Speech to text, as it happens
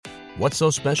What's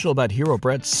so special about Hero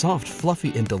Bread's soft,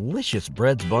 fluffy, and delicious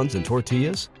breads, buns, and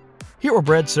tortillas? Hero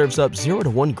Bread serves up 0 to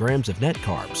 1 grams of net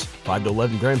carbs, 5 to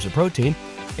 11 grams of protein,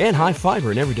 and high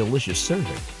fiber in every delicious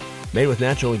serving. Made with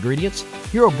natural ingredients,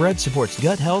 Hero Bread supports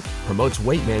gut health, promotes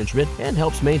weight management, and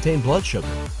helps maintain blood sugar.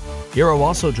 Hero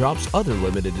also drops other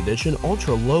limited edition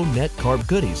ultra-low net carb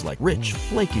goodies like rich,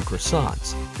 flaky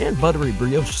croissants and buttery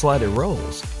brioche slider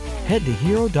rolls. Head to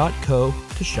hero.co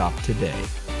to shop today.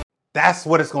 That's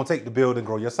what it's going to take to build and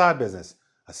grow your side business.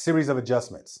 A series of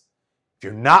adjustments. If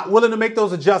you're not willing to make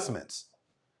those adjustments,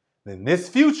 then this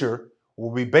future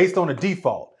will be based on a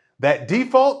default. That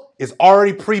default is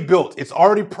already pre-built. It's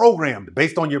already programmed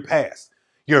based on your past.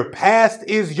 Your past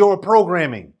is your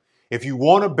programming. If you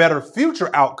want a better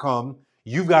future outcome,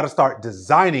 you've got to start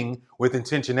designing with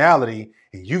intentionality,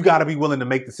 and you've got to be willing to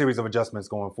make the series of adjustments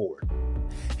going forward.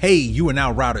 Hey, you are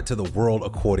now routed to the world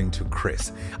according to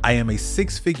Chris. I am a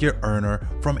 6-figure earner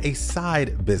from a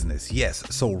side business. Yes,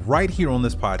 so right here on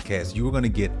this podcast, you are going to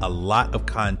get a lot of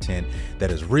content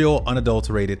that is real,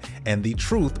 unadulterated, and the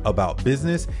truth about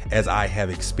business as I have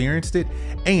experienced it.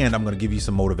 And I'm going to give you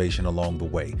some motivation along the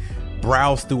way.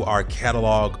 Browse through our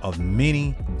catalog of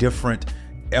many different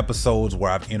episodes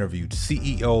where I've interviewed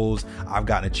CEOs. I've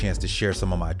gotten a chance to share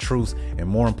some of my truths. And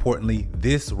more importantly,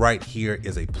 this right here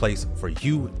is a place for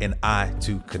you and I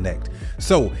to connect.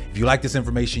 So if you like this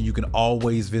information, you can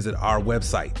always visit our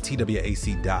website,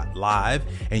 twac.live,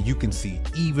 and you can see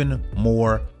even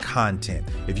more content.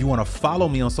 If you want to follow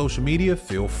me on social media,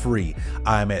 feel free.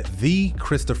 I'm at the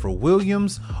Christopher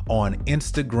Williams on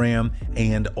Instagram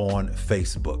and on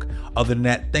Facebook. Other than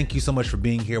that, thank you so much for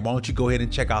being here. Why don't you go ahead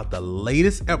and check out the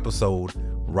latest episode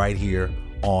right here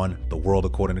on the World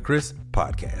According to Chris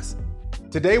podcast.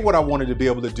 Today, what I wanted to be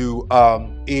able to do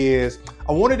is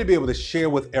I wanted to be able to share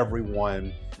with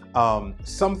everyone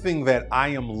something that I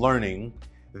am learning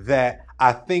that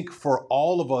I think for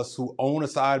all of us who own a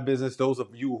side business, those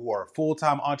of you who are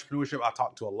full-time entrepreneurship, I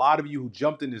talked to a lot of you who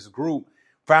jumped in this group,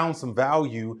 found some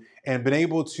value, and been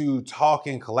able to talk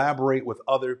and collaborate with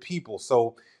other people.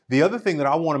 So the other thing that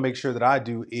I want to make sure that I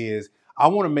do is I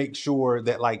want to make sure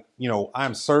that,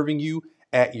 I'm serving you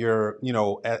at your,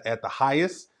 at the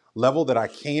highest level that I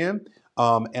can.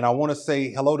 And I want to say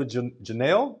hello to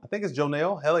Janelle. I think it's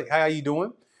Jonelle. Hey, how are you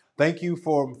doing? Thank you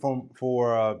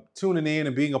for tuning in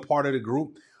and being a part of the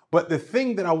group. But the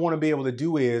thing that I want to be able to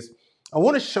do is I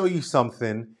want to show you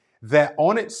something that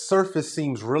on its surface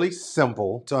seems really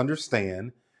simple to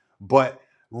understand, but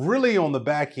really on the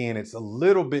back end, it's a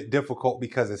little bit difficult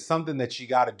because it's something that you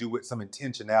got to do with some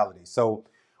intentionality. So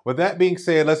with that being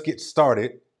said, let's get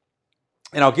started.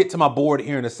 And I'll get to my board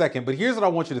here in a second. But here's what I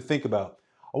want you to think about.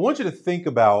 I want you to think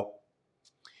about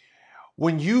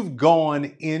when you've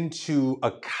gone into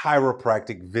a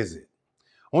chiropractic visit.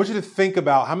 I want you to think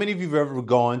about how many of you have ever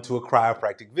gone to a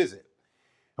chiropractic visit.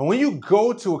 And when you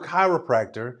go to a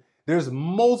chiropractor, there's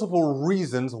multiple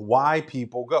reasons why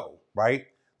people go, right?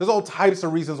 There's all types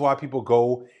of reasons why people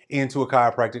go into a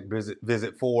chiropractic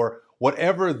visit for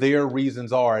whatever their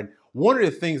reasons are. And one of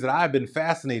the things that I've been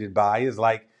fascinated by is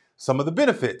like some of the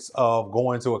benefits of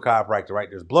going to a chiropractor, right?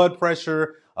 There's blood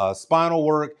pressure, spinal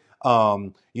work,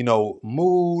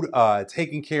 mood,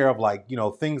 taking care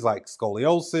of things like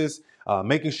scoliosis,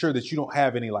 making sure that you don't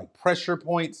have any pressure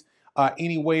points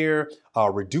anywhere,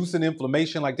 reducing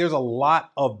inflammation. There's a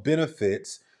lot of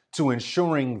benefits to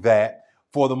ensuring that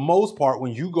for the most part,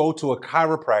 when you go to a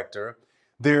chiropractor,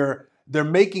 they're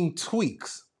making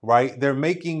tweaks, right? They're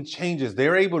making changes.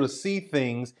 They're able to see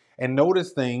things and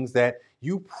notice things that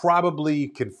you probably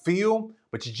can feel,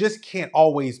 but you just can't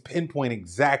always pinpoint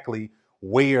exactly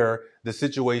where the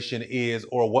situation is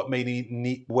or what may be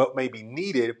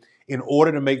needed in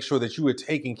order to make sure that you are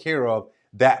taking care of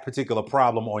that particular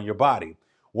problem on your body.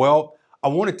 Well, I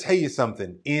want to tell you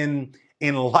something. In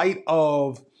light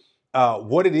of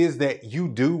what it is that you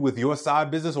do with your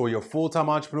side business or your full-time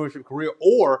entrepreneurship career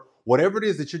or whatever it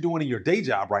is that you're doing in your day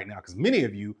job right now, because many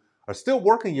of you are still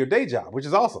working your day job, which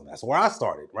is awesome. That's where I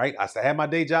started, right? I had my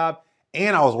day job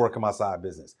and I was working my side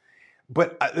business.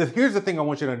 But here's the thing I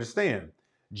want you to understand.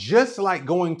 Just like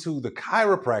going to the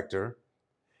chiropractor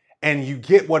and you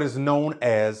get what is known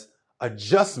as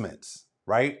adjustments,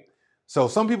 right? So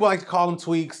some people like to call them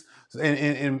tweaks.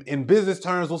 In business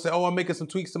terms, we'll say, oh, I'm making some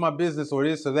tweaks to my business or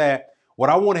this or that. What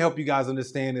I want to help you guys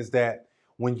understand is that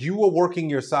when you are working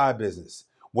your side business,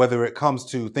 whether it comes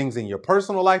to things in your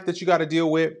personal life that you got to deal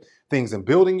with, things in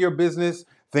building your business,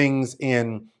 things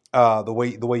in the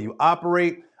way you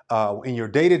operate in your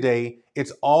day-to-day,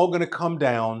 it's all going to come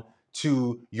down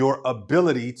to your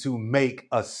ability to make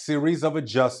a series of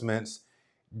adjustments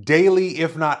daily,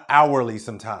 if not hourly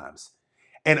sometimes.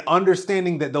 and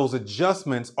understanding that those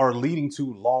adjustments are leading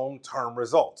to long-term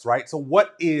results, right? So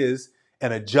what is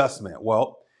an adjustment?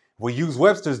 Well, we use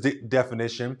Webster's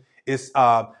definition. It's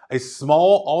a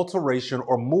small alteration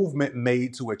or movement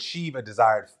made to achieve a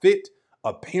desired fit,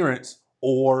 appearance,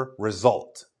 or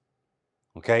result.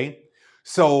 Okay?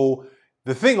 So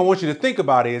the thing I want you to think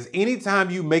about is anytime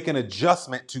you make an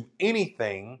adjustment to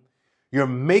anything, you're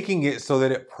making it so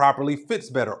that it properly fits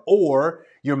better, or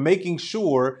you're making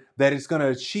sure that it's going to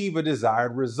achieve a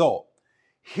desired result.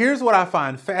 Here's what I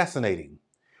find fascinating.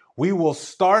 We will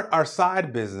start our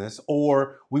side business,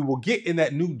 or we will get in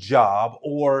that new job,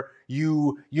 or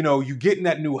you get in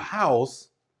that new house,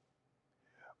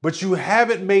 but you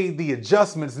haven't made the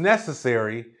adjustments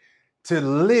necessary to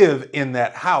live in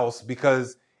that house.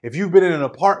 Because if you've been in an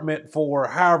apartment for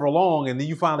however long and then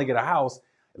you finally get a house,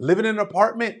 living in an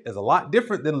apartment is a lot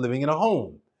different than living in a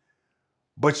home.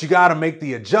 But you got to make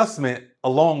the adjustment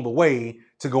along the way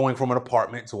to going from an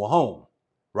apartment to a home,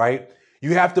 right?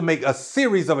 You have to make a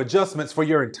series of adjustments for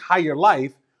your entire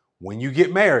life when you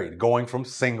get married, going from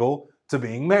single to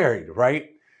being married,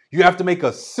 right? You have to make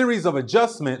a series of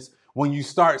adjustments when you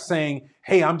start saying,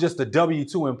 hey, I'm just a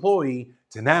W-2 employee,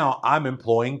 to now I'm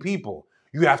employing people.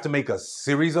 You have to make a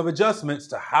series of adjustments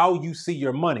to how you see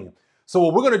your money. So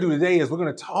what we're going to do today is we're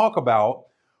going to talk about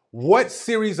what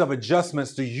series of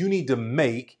adjustments do you need to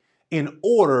make in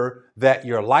order that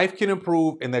your life can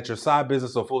improve and that your side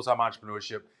business or full-time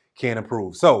entrepreneurship can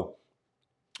improve. So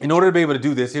in order to be able to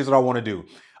do this, here's what I want to do.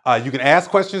 You can ask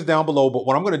questions down below, but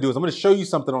what I'm going to do is I'm going to show you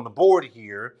something on the board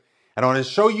here, and I want to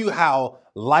show you how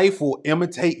life will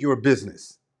imitate your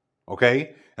business,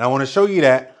 okay? And I want to show you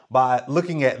that by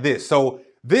looking at this. So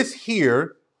this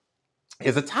here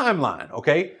is a timeline,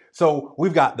 okay? So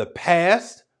we've got the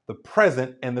past, the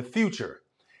present, and the future.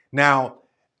 Now,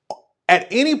 at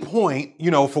any point,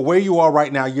 for where you are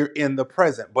right now, you're in the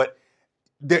present, but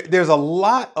there's a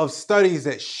lot of studies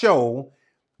that show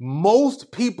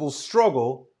most people's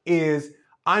struggle is,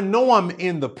 I know I'm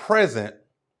in the present.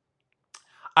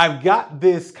 I've got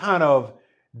this kind of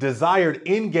desired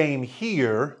end game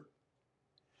here,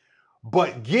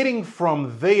 but getting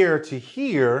from there to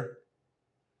here,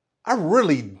 I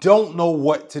really don't know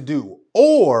what to do.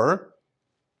 Or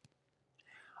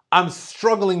I'm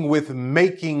struggling with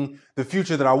making the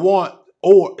future that I want.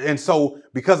 And so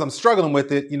because I'm struggling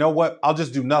with it, you know what? I'll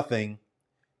just do nothing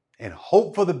and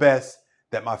hope for the best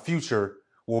that my future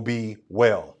will be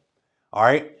well. All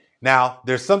right. Now,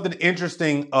 there's something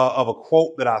interesting of a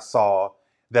quote that I saw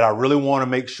that I really want to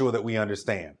make sure that we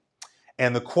understand.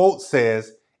 And the quote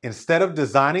says, instead of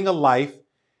designing a life,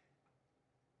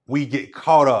 we get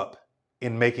caught up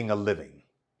in making a living.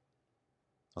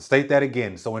 I'll state that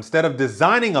again. So instead of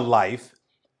designing a life,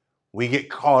 we get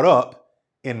caught up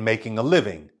in making a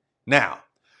living. Now,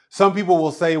 some people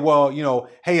will say, well,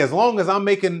 hey, as long as I'm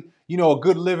making, a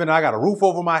good living, I got a roof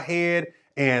over my head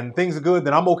and things are good,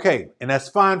 then I'm okay. And that's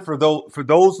fine for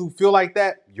those who feel like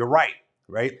that. You're right,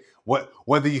 right?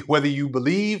 Whether you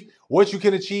believe what you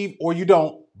can achieve or you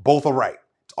don't, both are right.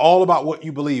 It's all about what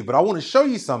you believe. But I want to show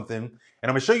you something, and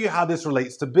I'm going to show you how this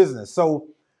relates to business. So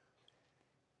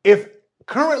if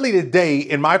currently today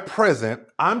in my present,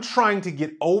 I'm trying to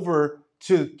get over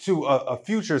to a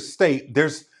future state,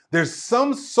 there's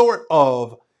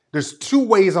two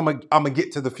ways I'm gonna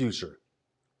get to the future.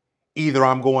 Either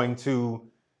I'm going to,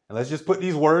 and let's just put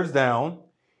these words down,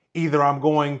 either I'm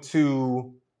going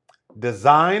to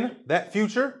design that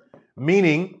future,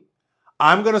 meaning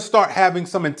I'm going to start having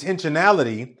some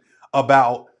intentionality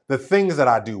about the things that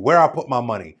I do, where I put my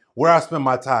money, where I spend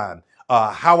my time,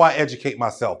 how I educate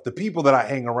myself, the people that I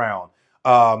hang around,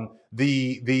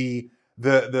 the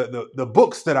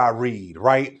books that I read,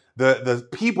 right? The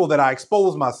people that I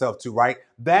expose myself to, right?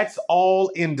 That's all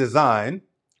in design.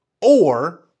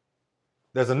 Or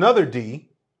there's another D.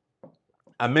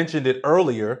 I mentioned it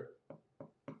earlier.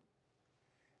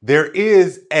 There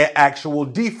is an actual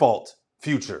default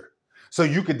future. So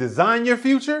you could design your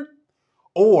future,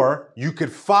 or you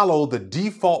could follow the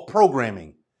default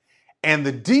programming. And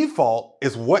the default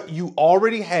is what you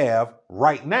already have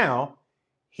right now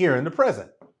here in the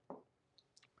present.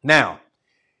 Now,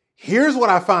 here's what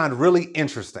I find really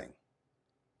interesting.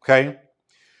 Okay.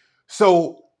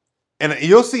 So, and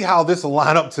you'll see how this will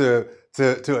line up to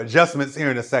adjustments here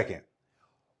in a second.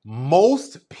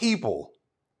 Most people,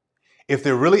 if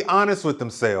they're really honest with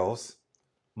themselves,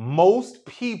 most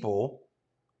people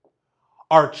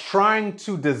are trying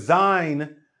to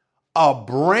design a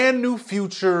brand new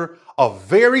future, a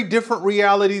very different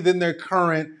reality than their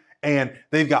current, and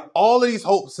they've got all of these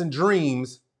hopes and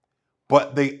dreams,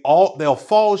 but they'll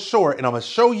fall short, and I'm going to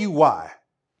show you why.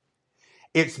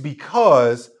 It's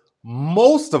because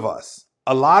most of us,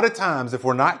 a lot of times, if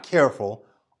we're not careful,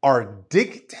 are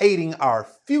dictating our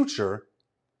future.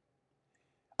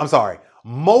 I'm sorry,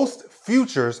 most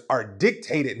futures are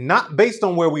dictated not based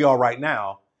on where we are right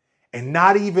now, and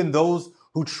not even those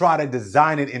who try to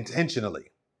design it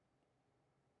intentionally.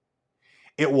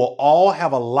 It will all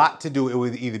have a lot to do. It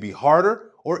will either be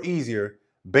harder or easier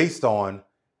based on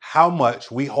how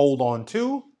much we hold on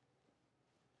to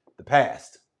the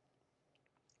past.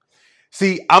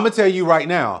 See, I'm gonna tell you right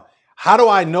now, how do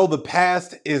I know the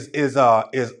past is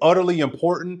utterly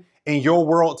important in your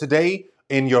world today,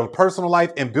 in your personal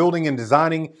life, and building and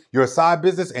designing your side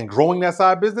business and growing that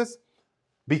side business?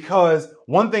 Because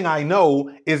one thing I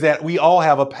know is that we all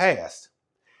have a past,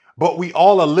 but we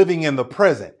all are living in the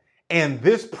present. And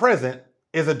this present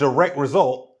is a direct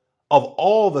result of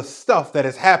all the stuff that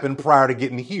has happened prior to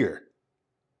getting here.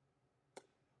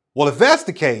 Well, if that's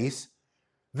the case,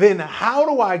 then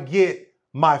how do I get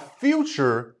my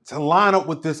future to line up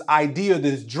with this idea,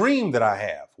 this dream that I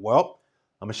have? Well,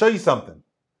 I'm gonna show you something.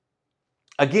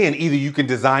 Again, either you can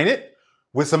design it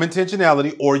with some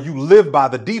intentionality or you live by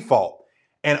the default.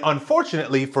 And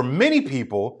unfortunately, for many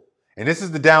people, and this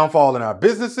is the downfall in our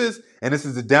businesses, and this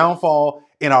is the downfall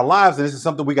in our lives, and this is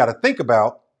something we got to think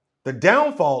about. The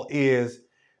downfall is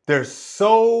there's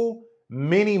so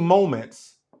many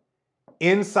moments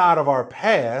inside of our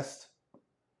past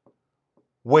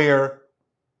where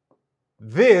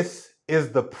this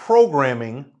is the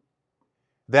programming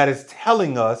that is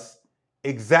telling us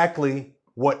exactly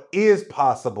what is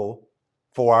possible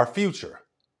for our future.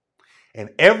 And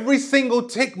every single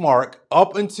tick mark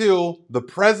up until the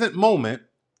present moment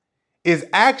is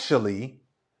actually,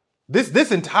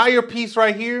 this entire piece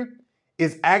right here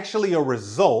is actually a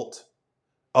result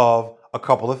of a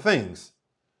couple of things.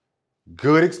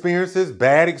 Good experiences,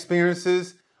 bad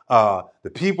experiences,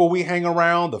 the people we hang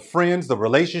around, the friends, the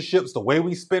relationships, the way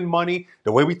we spend money,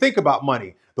 the way we think about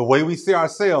money, the way we see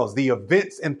ourselves, the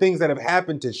events and things that have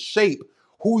happened to shape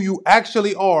who you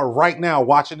actually are right now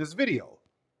watching this video.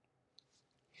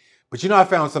 But I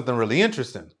found something really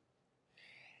interesting.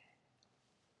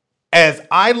 As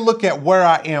I look at where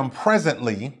I am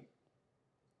presently,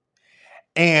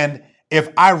 and if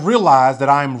I realize that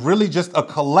I'm really just a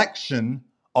collection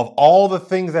of all the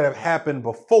things that have happened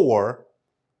before,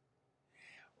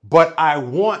 but I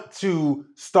want to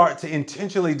start to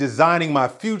intentionally designing my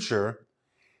future,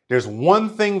 there's one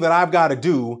thing that I've got to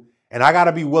do, and I got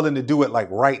to be willing to do it like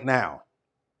right now.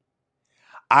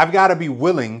 I've got to be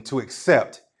willing to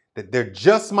accept that there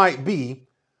just might be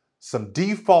some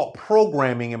default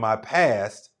programming in my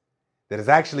past that is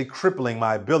actually crippling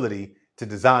my ability to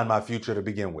design my future to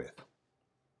begin with.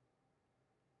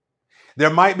 There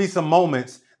might be some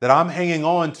moments that I'm hanging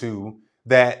on to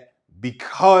that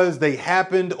because they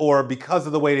happened or because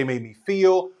of the way they made me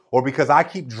feel or because I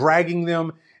keep dragging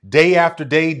them day after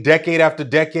day, decade after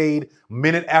decade,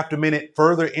 minute after minute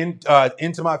further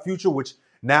into my future, which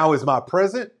now is my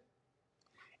present.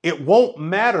 It won't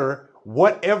matter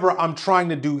whatever I'm trying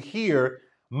to do here.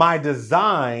 My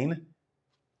design,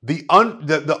 the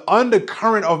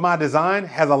undercurrent of my design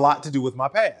has a lot to do with my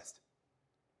past.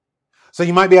 So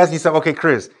you might be asking yourself, okay,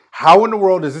 Chris, how in the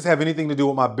world does this have anything to do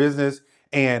with my business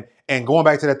and going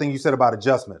back to that thing you said about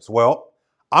adjustments? Well,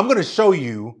 I'm going to show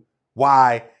you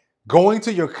why going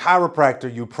to your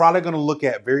chiropractor, you're probably going to look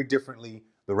at very differently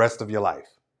the rest of your life.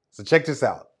 So check this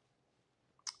out.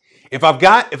 If I've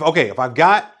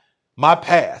got my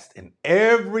past and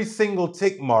every single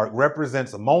tick mark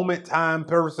represents a moment, time,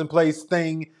 person, place,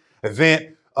 thing,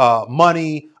 event,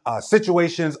 money,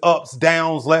 situations, ups,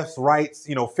 downs, lefts, rights,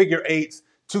 figure eights,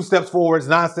 2 steps forwards,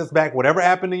 9 steps back, whatever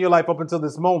happened in your life up until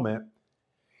this moment.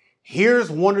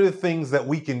 Here's one of the things that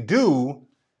we can do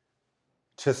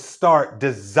to start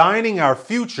designing our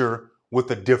future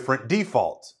with a different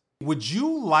default. Would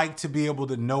you like to be able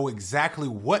to know exactly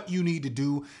what you need to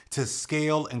do to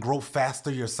scale and grow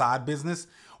faster your side business?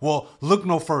 Well, look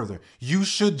no further. You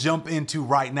should jump into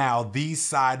right now the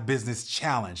Side Business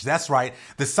Challenge. That's right.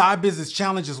 The Side Business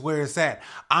Challenge is where it's at.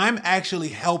 I'm actually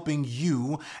helping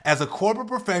you as a corporate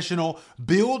professional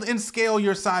build and scale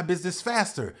your side business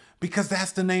faster because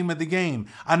that's the name of the game.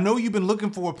 I know you've been looking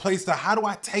for a place to how do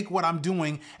I take what I'm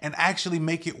doing and actually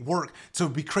make it work to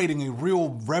be creating a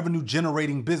real revenue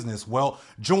generating business. Well,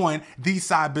 join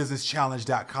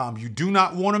thesidebusinesschallenge.com. You do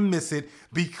not want to miss it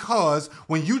because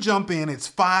when you jump in, it's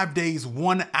 5 days,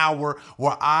 1 hour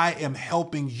where I am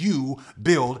helping you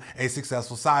build a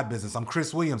successful side business. I'm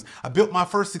Chris Williams. I built my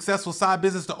first successful side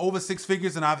business to over 6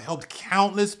 figures and I've helped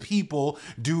countless people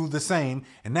do the same.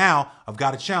 And now I've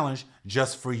got a challenge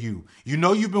just for you. You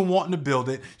know you've been wanting to build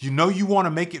it. You know you want to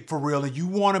make it for real, and you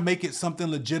want to make it something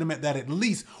legitimate that at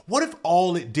least, what if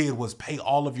all it did was pay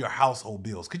all of your household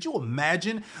bills? Could you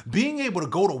imagine being able to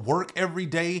go to work every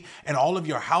day and all of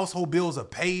your household bills are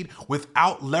paid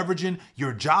without leveraging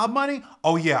your job money?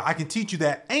 Oh yeah, I can teach you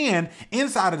that. And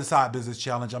inside of the Side Business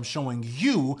Challenge, I'm showing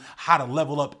you how to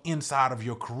level up inside of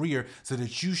your career so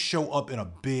that you show up in a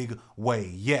big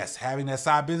way. Yes, having that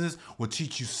side business will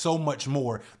teach you so much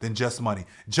more than just money.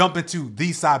 Jump into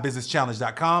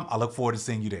theSideBusinessChallenge.com. I look forward to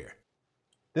seeing you there.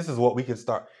 This is what we can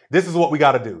start. This is what we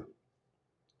got to do.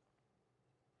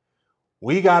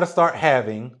 We got to start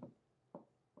having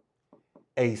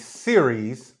a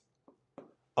series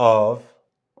of,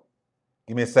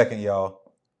 give me a second, y'all.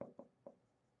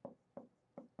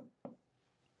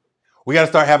 We got to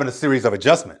start having a series of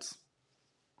adjustments.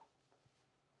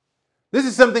 This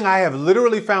is something I have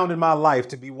literally found in my life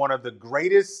to be one of the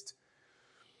greatest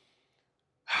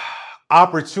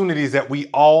opportunities that we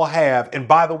all have. And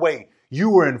by the way,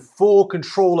 you are in full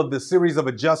control of the series of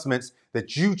adjustments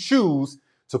that you choose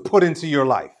to put into your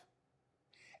life.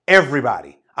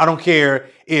 Everybody. I don't care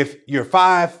if you're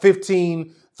 5,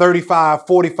 15, 35,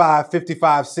 45,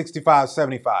 55, 65,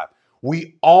 75.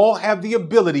 We all have the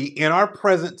ability in our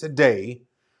present today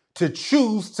to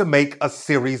choose to make a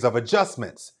series of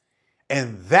adjustments.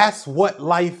 And that's what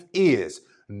life is.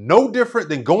 No different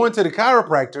than going to the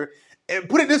chiropractor. And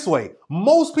put it this way,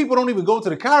 most people don't even go to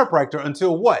the chiropractor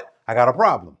until what? I got a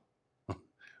problem,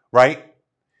 right?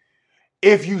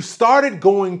 If you started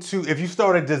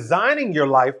designing your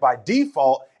life by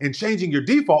default and changing your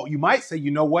default, you might say,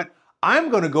 you know what? I'm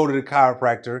going to go to the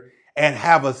chiropractor and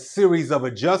have a series of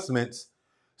adjustments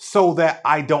so that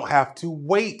I don't have to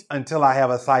wait until I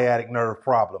have a sciatic nerve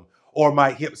problem, or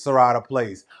my hips are out of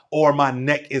place, or my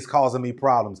neck is causing me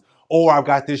problems, or I've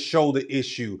got this shoulder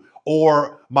issue,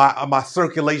 or my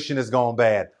circulation has gone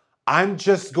bad. I'm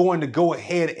just going to go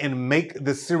ahead and make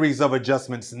the series of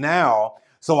adjustments now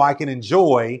so I can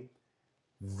enjoy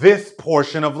this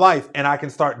portion of life and I can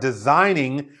start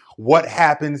designing what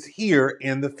happens here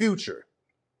in the future,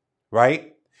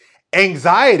 right?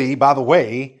 Anxiety, by the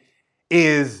way,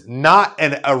 is not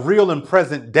a real and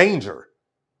present danger.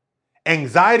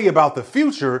 Anxiety about the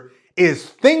future is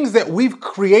things that we've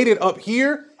created up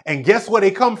here, and guess where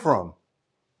they come from?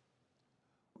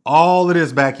 All it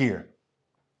is back here.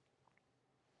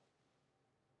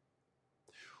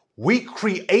 We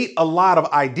create a lot of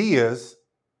ideas,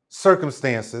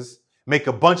 circumstances, make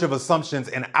a bunch of assumptions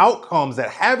and outcomes that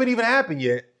haven't even happened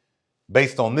yet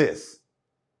based on this.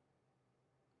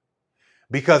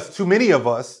 Because too many of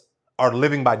us are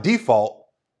living by default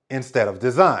instead of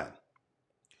design.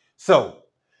 So,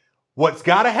 what's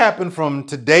got to happen from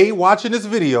today watching this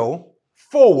video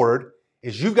forward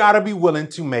is you got to be willing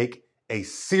to make a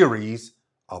series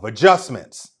of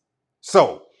adjustments.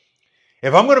 So,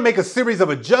 if I'm going to make a series of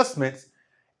adjustments,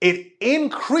 it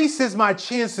increases my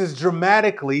chances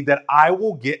dramatically that I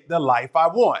will get the life I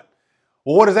want.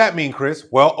 Well, what does that mean, Chris?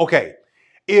 Well, okay.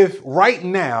 If right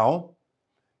now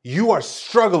you are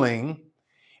struggling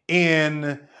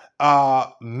in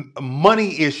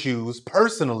money issues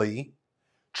personally,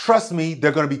 trust me,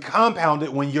 they're going to be compounded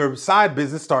when your side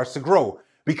business starts to grow.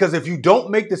 Because if you don't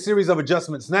make the series of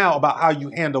adjustments now about how you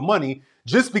handle money,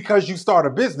 just because you start a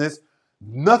business,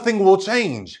 nothing will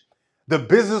change. The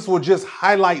business will just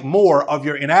highlight more of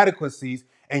your inadequacies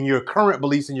and your current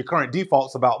beliefs and your current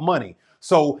defaults about money.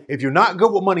 So if you're not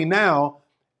good with money now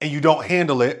and you don't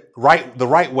handle it the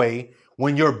right way,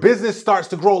 when your business starts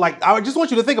to grow, like I just want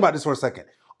you to think about this for a second.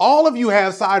 All of you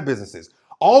have side businesses.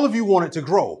 All of you want it to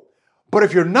grow. But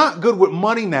if you're not good with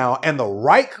money now and the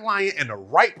right client and the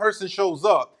right person shows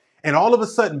up and all of a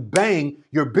sudden, bang,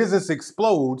 your business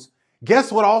explodes,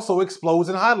 guess what also explodes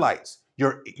and highlights?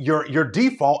 Your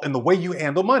default in the way you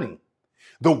handle money,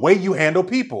 the way you handle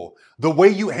people, the way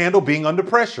you handle being under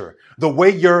pressure, the way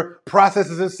your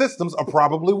processes and systems are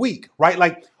probably weak, right?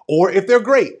 Like, or if they're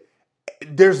great,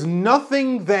 there's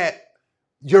nothing that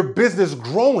your business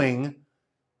growing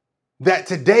that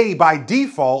today by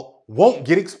default won't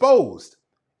get exposed.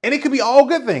 And it could be all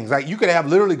good things. Like you could have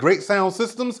literally great sound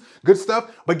systems, good stuff,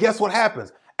 but guess what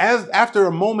happens? After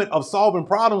a moment of solving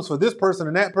problems for this person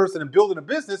and that person and building a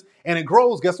business and it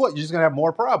grows, guess what? You're just gonna have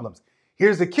more problems.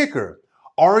 Here's the kicker.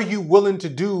 Are you willing to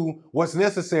do what's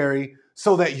necessary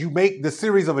so that you make the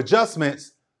series of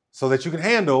adjustments so that you can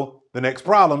handle the next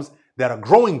problems that a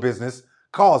growing business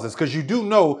causes? Because you do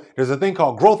know there's a thing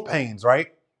called growth pains, right?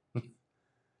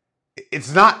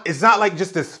 It's not like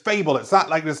just this fable. It's not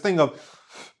like this thing of,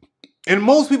 and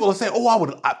most people are saying,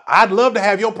 oh, I'd love to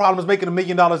have your problems making $1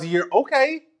 million a year.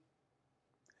 Okay.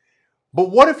 But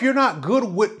what if you're not good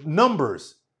with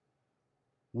numbers?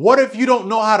 What if you don't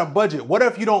know how to budget? What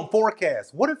if you don't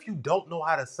forecast? What if you don't know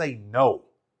how to say no?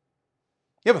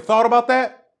 You ever thought about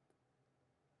that?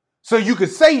 So you could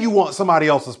say you want somebody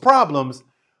else's problems,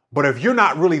 but if you're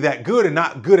not really that good and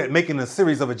not good at making a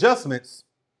series of adjustments,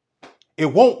 it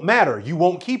won't matter. You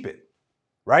won't keep it,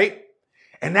 right?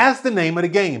 And that's the name of the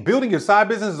game. Building your side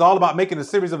business is all about making a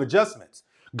series of adjustments.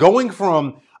 Going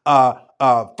from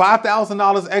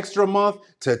 $5,000 extra a month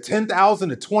to $10,000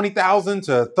 to $20,000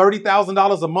 to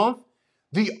 $30,000 a month.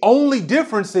 The only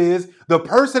difference is the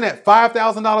person at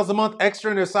 $5,000 a month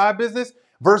extra in their side business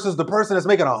versus the person that's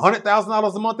making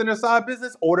 $100,000 a month in their side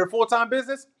business or their full-time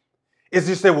business is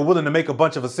just they were willing to make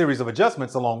a series of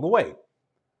adjustments along the way.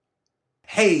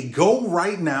 Hey, go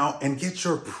right now and get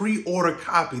your pre-order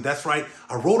copy. That's right.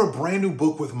 I wrote a brand new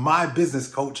book with my business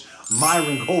coach,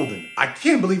 Myron Golden. I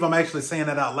can't believe I'm actually saying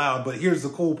that out loud, but here's the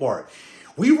cool part.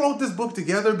 We wrote this book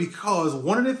together because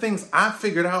one of the things I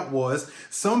figured out was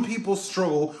some people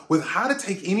struggle with how to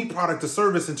take any product or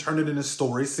service and turn it into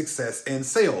stories, success, and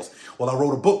sales. Well, I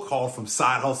wrote a book called From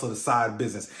Side Hustle to Side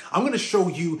Business. I'm going to show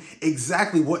you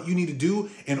exactly what you need to do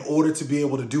in order to be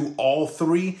able to do all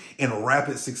three in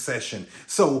rapid succession.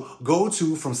 So go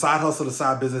to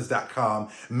FromSideHustleToSideBusiness.com.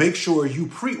 Make sure you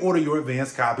pre-order your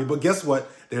advanced copy. But guess what?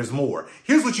 There's more.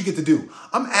 Here's what you get to do.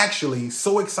 I'm actually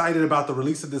so excited about the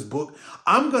release of this book.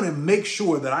 I'm going to make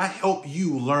sure that I help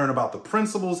you learn about the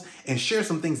principles and share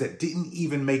some things that didn't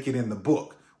even make it in the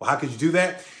book. Well, how could you do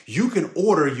that? You can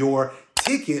order your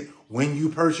ticket when you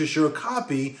purchase your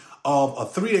copy of a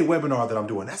 3-day webinar that I'm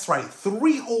doing. That's right,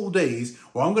 3 whole days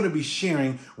where I'm going to be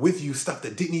sharing with you stuff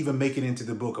that didn't even make it into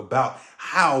the book about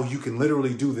how you can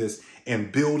literally do this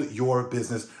and build your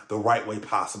business the right way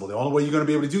possible. The only way you're going to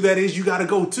be able to do that is you got to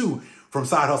go to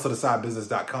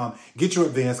FromSideHustleToSideBusiness.com, get your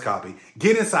advanced copy,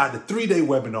 get inside the 3-day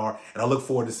webinar, and I look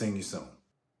forward to seeing you soon.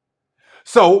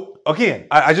 So again,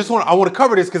 I want to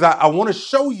cover this because I want to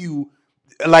show you,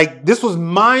 like, this was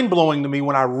mind blowing to me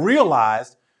when I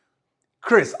realized,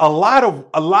 Chris, a lot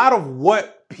of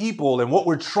what people and what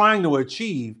we're trying to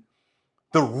achieve,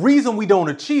 the reason we don't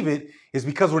achieve it is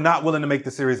because we're not willing to make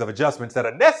the series of adjustments that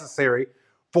are necessary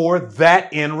for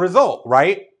that end result,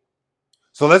 right?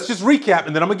 So let's just recap,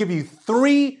 and then I'm going to give you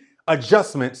 3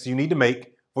 adjustments you need to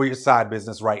make for your side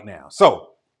business right now. So,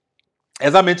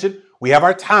 as I mentioned, we have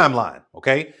our timeline,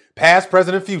 okay? Past,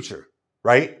 present, and future,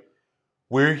 right?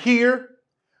 We're here,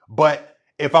 but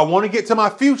if I want to get to my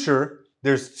future,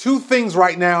 there's 2 things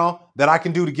right now that I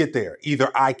can do to get there.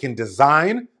 Either I can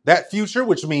design that future,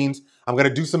 which means I'm going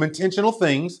to do some intentional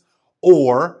things,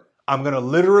 or I'm going to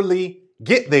literally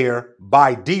get there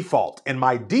by default. And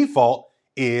my default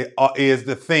is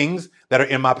the things that are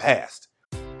in my past.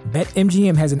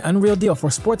 BetMGM has an unreal deal for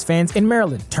sports fans in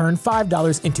Maryland. Turn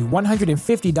 $5 into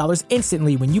 $150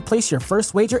 instantly when you place your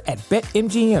first wager at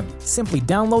BetMGM. Simply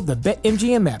download the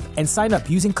BetMGM app and sign up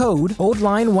using code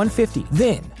OldLine150.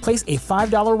 Then, place a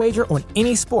 $5 wager on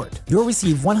any sport. You'll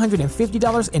receive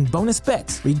 $150 in bonus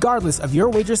bets, regardless of your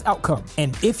wager's outcome.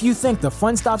 And if you think the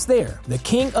fun stops there, the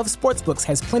king of sportsbooks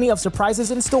has plenty of surprises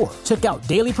in store. Check out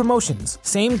daily promotions,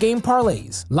 same-game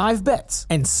parlays, live bets,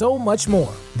 and so much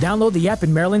more. Download the app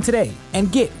in Maryland today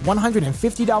and get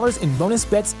 $150 in bonus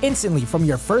bets instantly from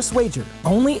your first wager.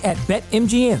 Only at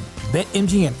BetMGM.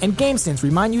 BetMGM and GameSense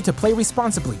remind you to play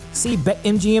responsibly. See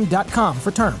BetMGM.com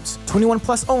for terms. 21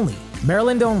 plus only.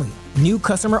 Maryland only. New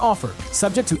customer offer.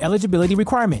 Subject to eligibility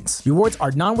requirements. Rewards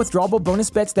are non-withdrawable bonus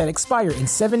bets that expire in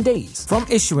 7 days. From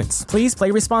issuance, please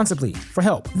play responsibly. For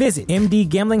help, visit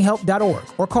mdgamblinghelp.org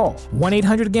or call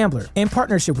 1-800-GAMBLER in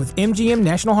partnership with MGM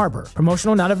National Harbor.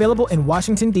 Promotional not available in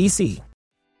Washington, D.C.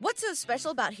 What's so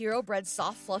special about Hero Bread's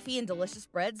soft, fluffy, and delicious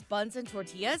breads, buns, and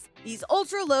tortillas? These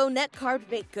ultra-low net-carb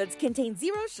baked goods contain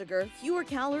 0 sugar, fewer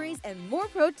calories, and more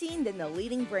protein than the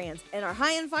leading brands, and are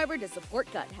high in fiber to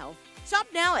support gut health. Shop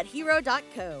now at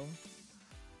hero.co.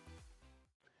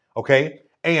 Okay,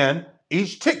 and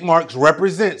each tick marks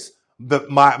represents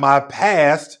my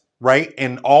past, right?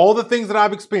 And all the things that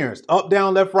I've experienced, up,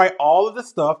 down, left, right, all of the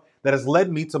stuff that has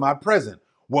led me to my present.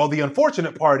 Well, the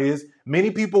unfortunate part is many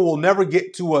people will never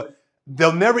get to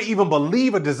they'll never even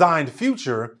believe a designed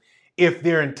future if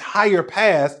their entire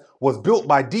past was built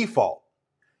by default.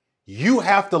 You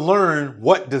have to learn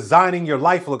what designing your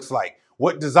life looks like,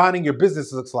 what designing your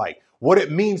business looks like, what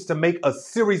it means to make a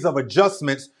series of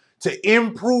adjustments to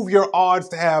improve your odds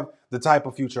to have the type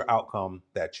of future outcome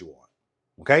that you want.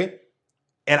 Okay?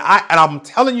 And I'm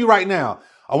telling you right now,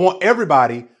 I want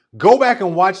everybody go back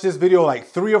and watch this video like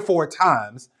 3 or 4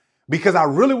 times because I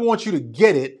really want you to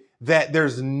get it that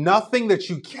there's nothing that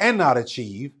you cannot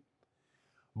achieve,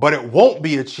 but it won't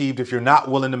be achieved if you're not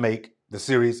willing to make the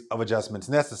series of adjustments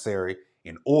necessary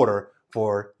in order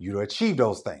for you to achieve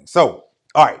those things. So,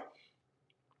 all right,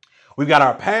 we've got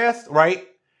our past, right?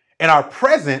 And our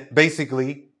present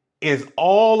basically is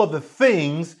all of the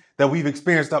things that we've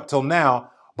experienced up till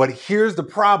now. But here's the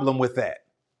problem with that.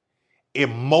 If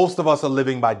most of us are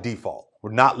living by default,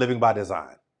 we're not living by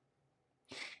design.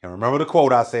 And remember the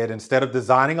quote I said, instead of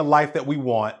designing a life that we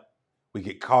want, we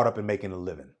get caught up in making a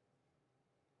living.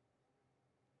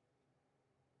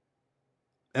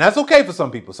 And that's okay for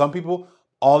some people. Some people,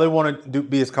 all they want to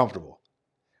be is comfortable.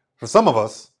 For some of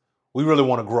us, we really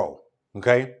want to grow.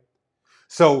 Okay?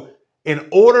 So in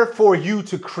order for you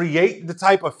to create the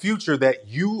type of future that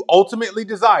you ultimately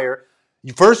desire,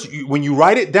 when you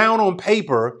write it down on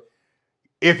paper,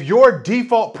 if your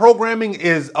default programming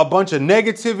is a bunch of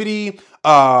negativity,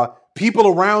 people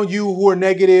around you who are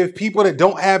negative, people that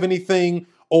don't have anything,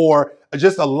 or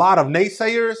just a lot of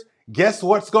naysayers, guess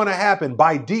what's going to happen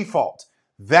by default?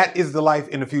 That is the life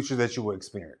in the future that you will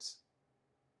experience.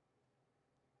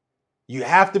 You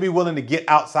have to be willing to get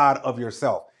outside of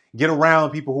yourself, get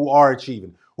around people who are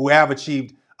achieving, who have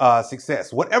achieved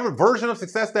success, whatever version of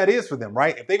success that is for them,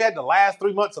 right? If they've had the last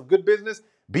 3 months of good business,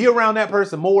 be around that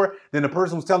person more than the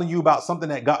person who's telling you about something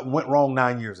that went wrong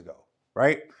 9 years ago,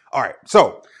 right? All right,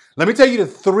 so let me tell you the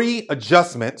 3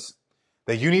 adjustments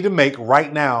that you need to make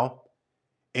right now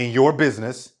in your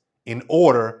business in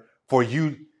order for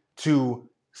you to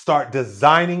start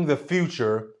designing the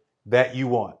future that you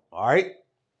want, all right?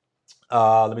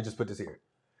 Let me just put this here.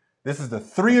 This is the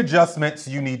 3 adjustments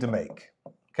you need to make,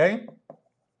 okay?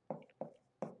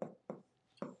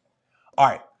 All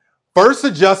right, first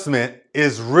adjustment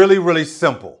is really, really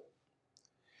simple,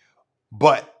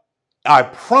 but I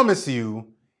promise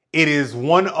you it is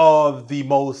one of the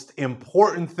most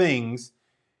important things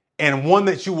and one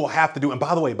that you will have to do. And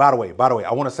by the way,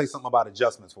 I want to say something about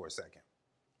adjustments for a second.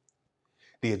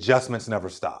 The adjustments never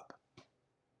stop.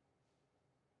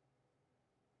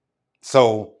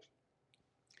 So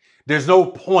there's no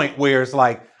point where it's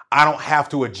like, I don't have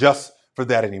to adjust for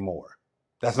that anymore.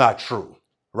 That's not true,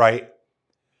 right?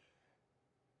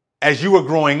 As you were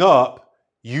growing up,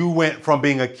 you went from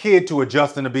being a kid to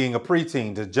adjusting to being a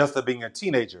preteen, to adjust to being a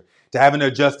teenager, to having to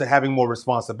adjust to having more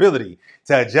responsibility,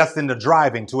 to adjusting to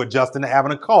driving, to adjusting to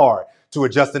having a car, to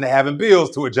adjusting to having bills,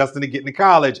 to adjusting to getting to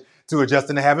college, to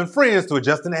adjusting to having friends, to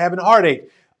adjusting to having heartache.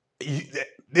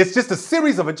 It's just a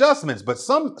series of adjustments, but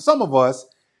some of us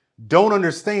don't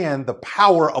understand the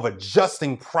power of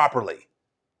adjusting properly.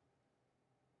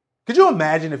 Could you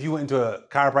imagine if you went into a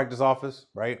chiropractor's office,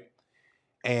 right?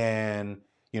 And,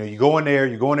 you go in there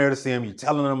to see them, you're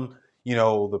telling them,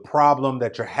 the problem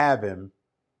that you're having,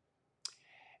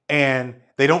 and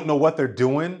they don't know what they're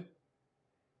doing.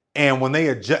 And when they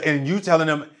adjust, and you telling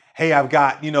them, hey, I've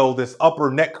got, this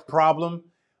upper neck problem,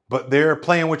 but they're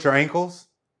playing with your ankles,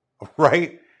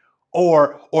 right?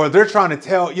 Or they're trying to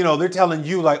tell, they're telling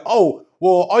you like, oh,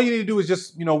 well, all you need to do is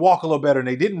just, walk a little better. And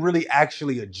they didn't really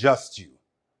actually adjust you.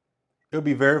 It would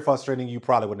be very frustrating. You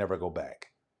probably would never go back.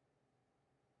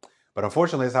 But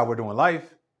unfortunately, that's how we're doing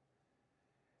life.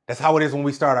 That's how it is when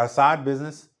we start our side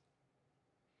business.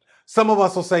 Some of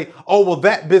us will say, oh, well,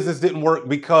 that business didn't work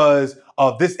because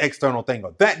of this external thing,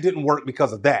 or that didn't work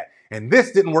because of that, and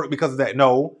this didn't work because of that.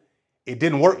 No, it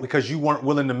didn't work because you weren't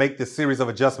willing to make this series of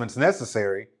adjustments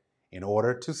necessary in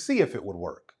order to see if it would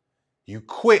work. You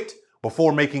quit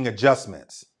before making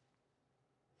adjustments.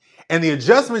 And the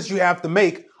adjustments you have to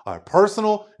make are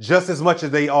personal just as much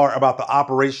as they are about the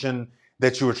operation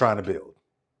that you were trying to build.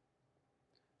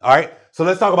 All right, so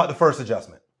let's talk about the first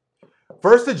adjustment.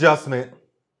 First adjustment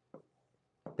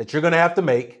that you're going to have to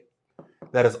make,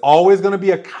 that is always going to be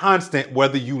a constant,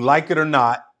 whether you like it or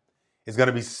not, is going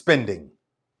to be spending.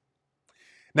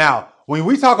 Now, when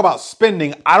we talk about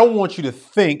spending, I don't want you to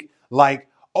think like,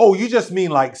 oh, you just mean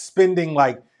like spending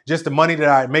like just the money that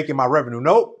I make in my revenue.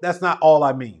 Nope, that's not all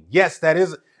I mean. Yes, that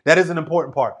is an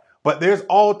important part, but there's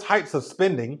all types of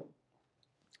spending.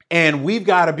 And we've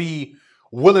got to be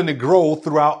willing to grow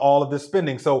throughout all of this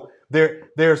spending. So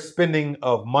there's spending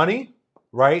of money,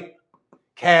 right?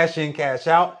 Cash in, cash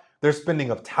out. There's spending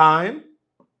of time,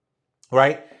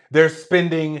 right? There's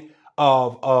spending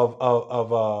of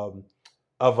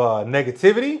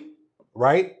negativity,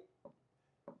 right?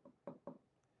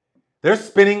 There's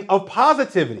spending of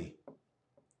positivity,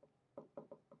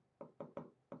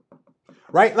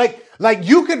 right? Like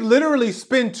you could literally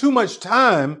spend too much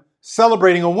time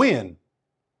celebrating a win.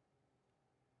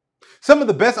 Some of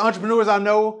the best entrepreneurs I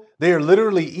know, they are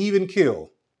literally even keel.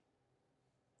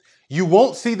 You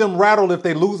won't see them rattled if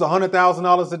they lose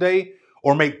 $100,000 a day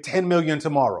or make $10 million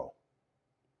tomorrow.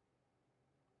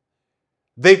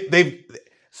 They've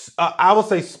I will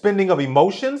say spending of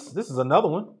emotions. This is another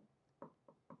one,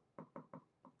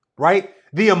 right?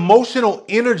 The emotional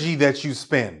energy that you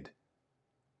spend,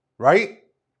 right?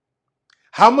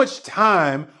 How much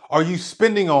time are you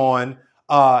spending on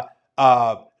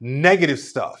negative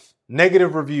stuff,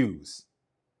 negative reviews,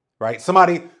 right?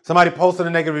 Somebody posted a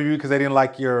negative review because they didn't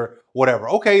like your whatever.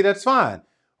 Okay, that's fine.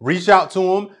 Reach out to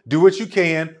them, do what you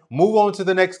can, move on to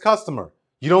the next customer.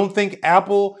 You don't think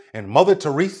Apple and Mother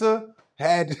Teresa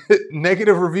had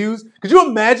negative reviews? Could you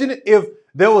imagine if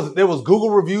there was Google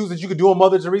reviews that you could do on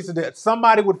Mother Teresa, that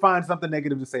somebody would find something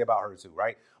negative to say about her too,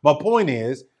 right? My point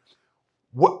is,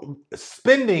 what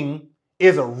spending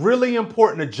is a really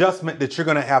important adjustment that you're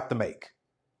going to have to make.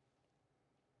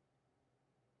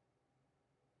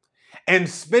 And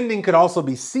spending could also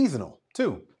be seasonal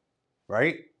too,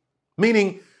 right?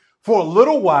 Meaning, for a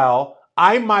little while,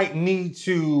 I might need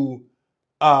to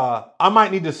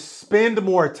spend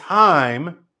more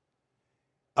time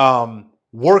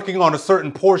working on a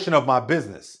certain portion of my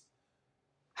business.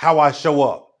 How I show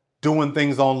up, doing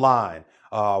things online,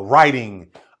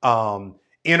 writing,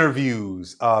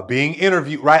 interviews, being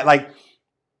interviewed, right? Like,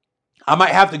 I might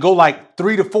have to go like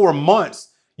 3 to 4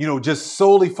 months, just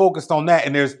solely focused on that.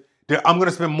 And I'm going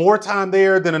to spend more time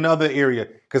there than another area,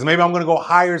 because maybe I'm going to go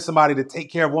hire somebody to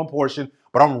take care of one portion,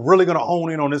 but I'm really going to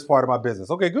hone in on this part of my business.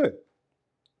 Okay, good.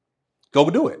 Go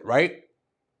do it, right?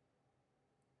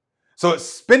 So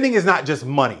spending is not just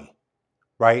money,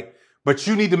 right? But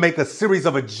you need to make a series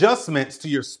of adjustments to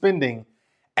your spending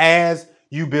as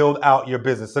you build out your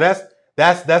business. So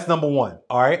that's number one.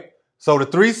 All right. So the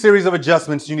 3 series of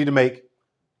adjustments you need to make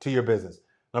to your business.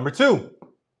 Number two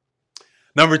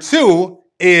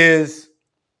is,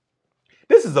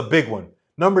 this is a big one.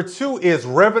 Number 2 is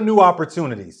revenue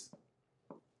opportunities.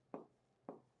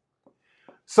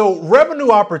 So revenue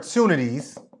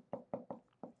opportunities,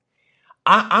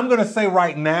 I'm going to say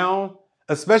right now,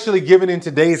 especially given in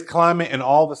today's climate and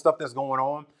all the stuff that's going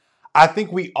on, I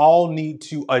think we all need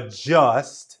to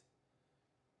adjust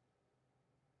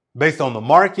based on the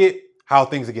market, how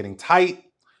things are getting tight,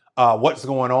 what's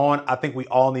going on. I think we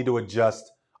all need to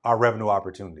adjust our revenue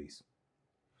opportunities.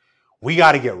 We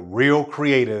got to get real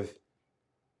creative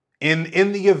in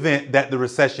the event that the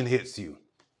recession hits you.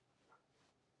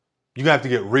 You have to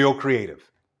get real creative,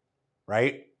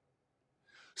 right?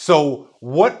 So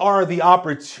what are the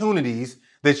opportunities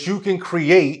that you can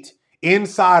create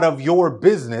inside of your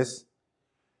business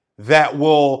that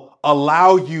will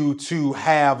allow you to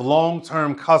have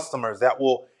long-term customers, that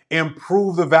will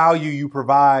improve the value you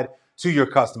provide to your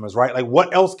customers, right? Like,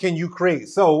 what else can you create?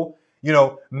 So,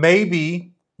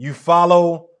 maybe you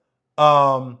follow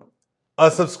a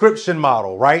subscription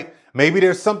model, right? Maybe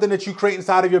there's something that you create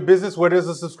inside of your business where there's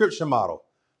a subscription model,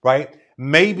 right?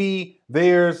 Maybe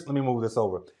there's, let me move this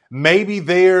over. Maybe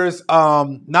there's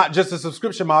not just a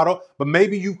subscription model, but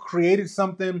maybe you created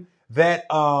something that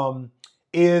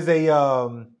is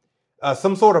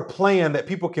some sort of plan that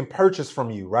people can purchase from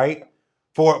you, right?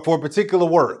 For particular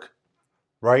work,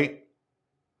 right?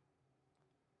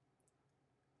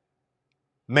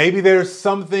 Maybe there's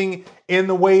something in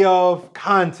the way of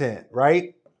content,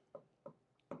 right?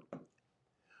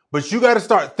 But you got to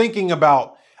start thinking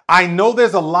about, I know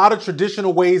there's a lot of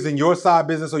traditional ways in your side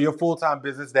business or your full-time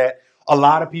business that a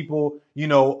lot of people,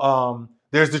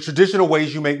 there's the traditional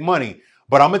ways you make money.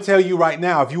 But I'm going to tell you right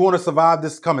now, if you want to survive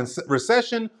this coming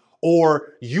recession,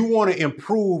 or you want to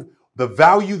improve the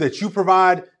value that you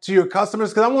provide to your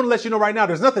customers, because I want to let you know right now,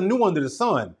 there's nothing new under the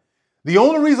sun. The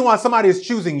only reason why somebody is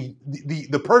choosing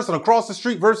the person across the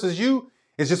street versus you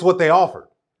is just what they offered,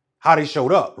 how they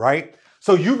showed up, right?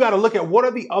 So you got to look at, what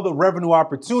are the other revenue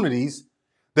opportunities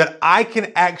that I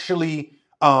can actually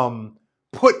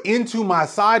put into my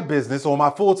side business or my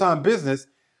full-time business,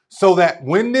 so that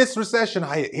when this recession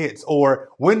hits, or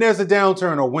when there's a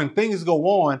downturn, or when things go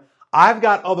on, I've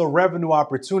got other revenue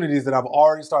opportunities that I've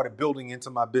already started building into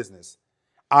my business,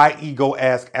 i.e. go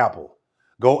ask Apple,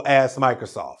 go ask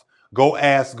Microsoft, go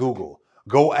ask Google,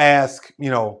 go ask,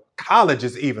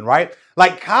 colleges even, right?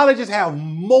 Like, colleges have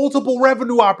multiple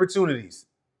revenue opportunities,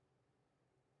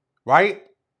 right?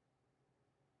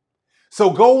 So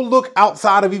go look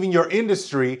outside of even your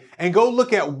industry and go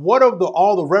look at what are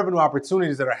all the revenue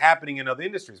opportunities that are happening in other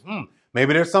industries.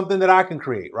 Maybe there's something that I can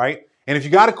create, right? And if you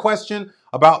got a question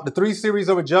about the 3 series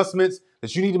of adjustments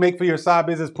that you need to make for your side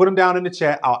business, put them down in the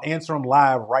chat. I'll answer them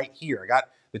live right here. I got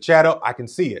the chat up. I can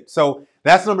see it. So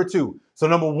that's number 2. So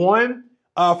number 1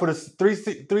 for the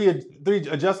three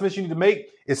adjustments you need to make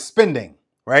is spending,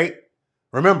 right?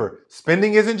 Remember,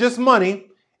 spending isn't just money.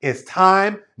 It's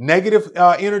time, negative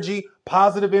energy,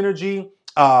 positive energy,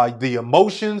 the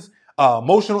emotions,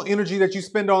 emotional energy that you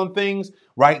spend on things,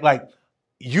 right? Like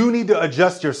you need to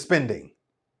adjust your spending.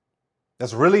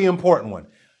 That's a really important one.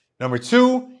 Number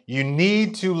two, you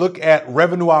need to look at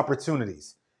revenue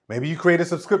opportunities. Maybe you create a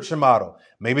subscription model.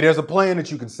 Maybe there's a plan that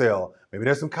you can sell. Maybe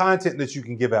there's some content that you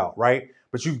can give out, right?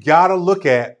 But you've got to look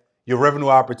at your revenue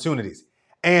opportunities.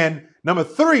 And number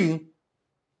three,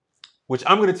 which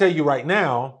I'm going to tell you right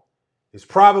now, is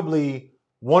probably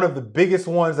one of the biggest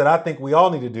ones that I think we all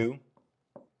need to do.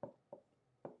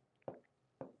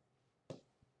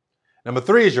 Number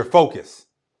three is your focus.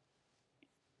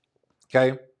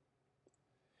 Okay?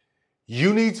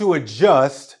 You need to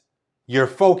adjust your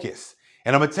focus.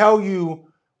 And I'm going to tell you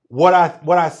what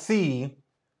I see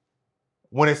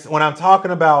when I'm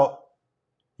talking about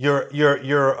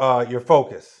your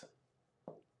focus.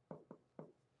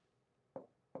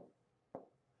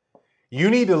 You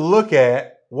need to look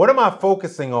at, what am I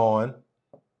focusing on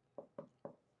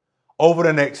over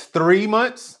the next 3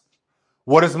 months?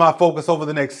 What is my focus over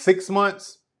the next 6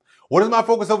 months? What is my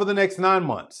focus over the next 9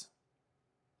 months?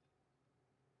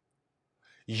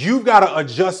 You've got to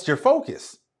adjust your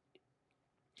focus.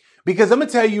 Because I'm going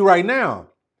to tell you right now,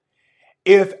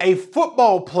 if a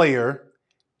football player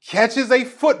catches a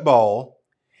football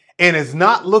and is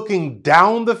not looking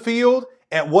down the field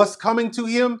at what's coming to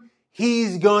him,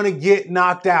 he's going to get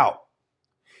knocked out.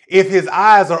 If his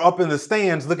eyes are up in the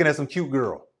stands looking at some cute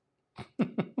girl.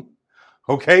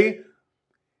 Okay?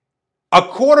 A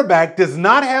quarterback does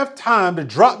not have time to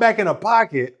drop back in a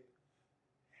pocket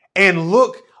and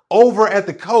look over at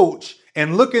the coach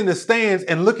and look in the stands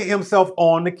and look at himself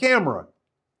on the camera.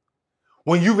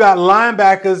 When you got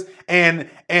linebackers and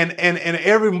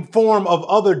every form of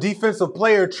other defensive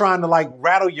player trying to like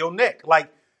rattle your neck, like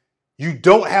you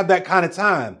don't have that kind of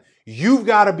time. You've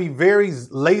got to be very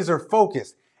laser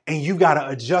focused and you've got to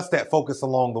adjust that focus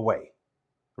along the way,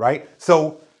 right?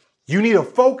 So you need a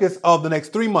focus of the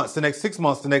next 3 months, the next 6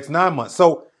 months, the next 9 months.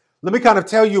 So let me kind of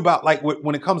tell you about like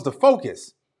when it comes to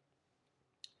focus.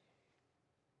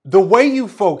 The way you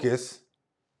focus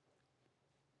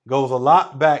goes a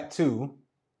lot back to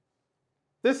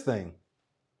this thing.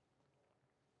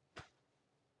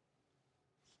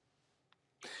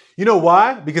 You know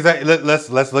why? Because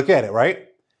let's look at it, right?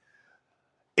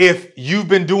 If you've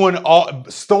been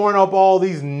storing up all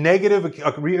these negative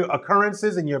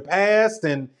occurrences in your past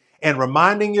and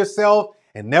reminding yourself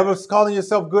and never calling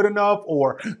yourself good enough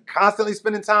or constantly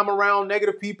spending time around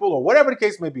negative people or whatever the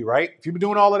case may be, right? If you've been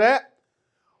doing all of that,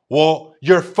 well,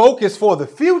 your focus for the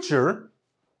future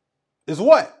is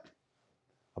what?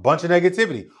 A bunch of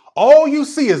negativity. All you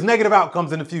see is negative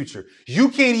outcomes in the future. You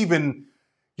can't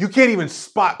even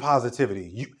spot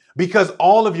positivity because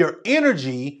all of your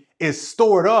energy is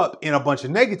stored up in a bunch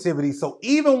of negativity. So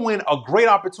even when a great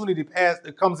opportunity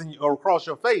comes in or across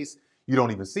your face, you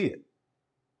don't even see it.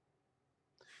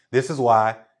 This is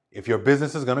why if your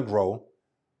business is going to grow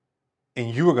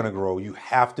and you are going to grow, you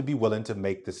have to be willing to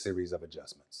make this series of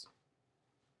adjustments.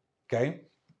 Okay?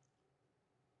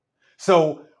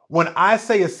 So when I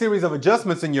say a series of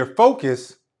adjustments in your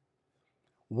focus,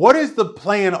 what is the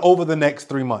plan over the next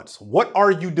 3 months? What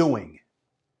are you doing?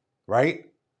 Right?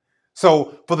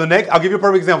 So I'll give you a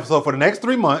perfect example. So for the next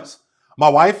 3 months, my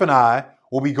wife and I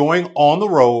will be going on the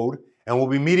road and we'll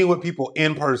be meeting with people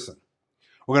in person.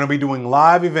 We're going to be doing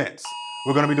live events.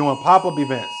 We're going to be doing pop-up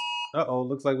events.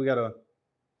 Looks like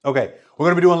okay. We're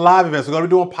going to be doing live events. We're going to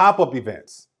be doing pop-up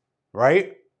events,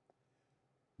 right?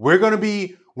 We're going to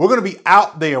be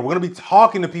out there. We're going to be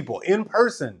talking to people in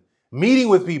person, meeting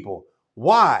with people.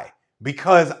 Why?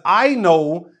 Because I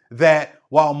know that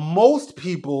while most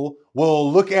people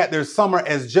will look at their summer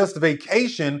as just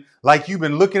vacation, like you've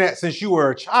been looking at since you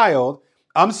were a child,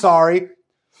 I'm sorry,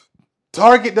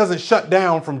 Target doesn't shut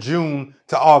down from June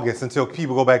to August until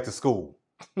people go back to school.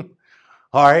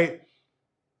 All right?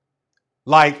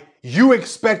 Like you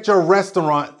expect your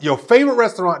favorite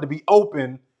restaurant to be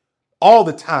open all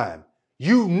the time.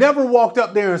 You never walked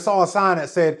up there and saw a sign that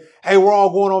said, hey, we're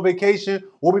all going on vacation.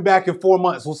 We'll be back in 4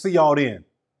 months. We'll see y'all then.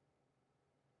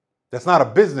 That's not a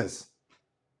business.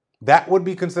 That would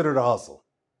be considered a hustle.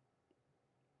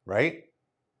 Right?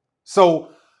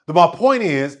 So my point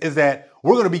is that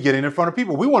we're going to be getting in front of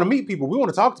people. We want to meet people. We want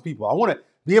to talk to people. I want to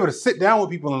be able to sit down with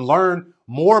people and learn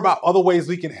more about other ways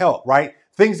we can help, right?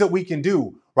 Things that we can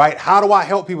do, right? How do I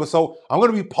help people? So I'm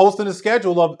going to be posting a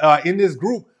schedule of in this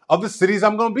group of the cities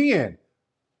I'm going to be in.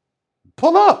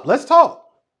 Pull up. Let's talk.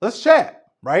 Let's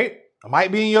chat, right? I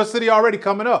might be in your city already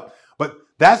coming up, but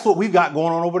that's what we've got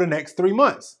going on over the next 3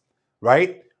 months,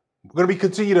 right? We're going to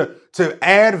continue to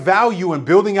add value and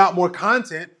building out more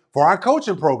content for our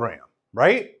coaching program,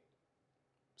 right?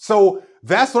 So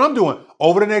that's what I'm doing.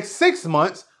 Over the next 6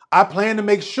 months, I plan to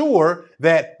make sure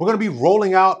that we're going to be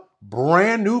rolling out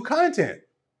brand new content.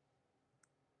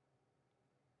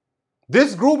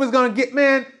 This group is going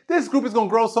to this group is going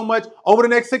to grow so much. Over the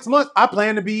next 6 months, I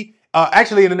plan to be,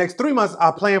 actually in the next 3 months,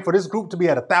 I plan for this group to be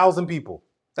at 1,000 people.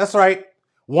 That's right,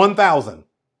 1,000.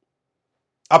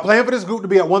 I plan for this group to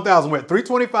be at 1,000. We're at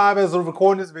 325 as of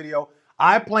recording this video.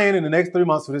 I plan in the next 3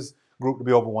 months for this group to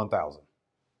be over 1,000.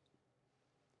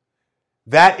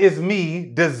 That is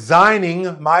me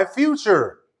designing my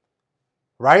future,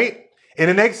 right? In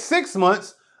the next 6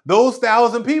 months, those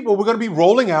 1,000 people, we're going to be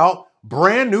rolling out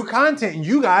brand new content, and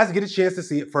you guys get a chance to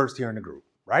see it first here in the group,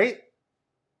 right?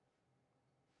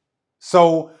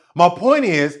 So my point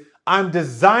is, I'm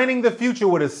designing the future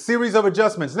with a series of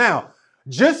adjustments. Now,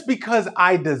 just because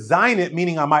I design it,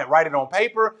 meaning I might write it on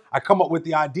paper, I come up with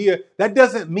the idea, that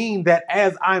doesn't mean that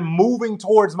as I'm moving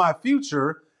towards my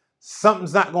future,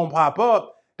 something's not going to pop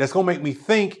up that's going to make me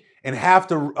think and have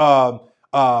to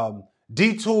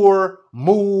detour,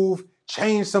 move,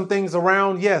 change some things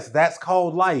around. Yes, that's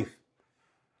called life.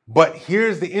 But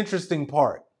here's the interesting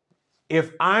part.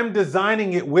 If I'm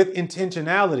designing it with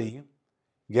intentionality,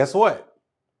 guess what?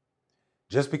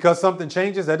 Just because something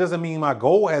changes, that doesn't mean my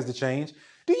goal has to change.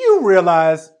 Do you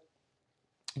realize,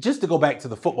 just to go back to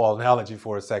the football analogy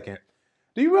for a second,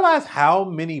 do you realize how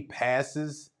many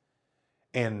passes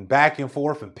and back and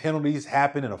forth and penalties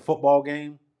happen in a football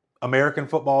game? American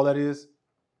football, that is,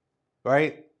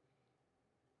 right?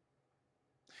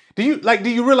 Do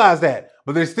you realize that?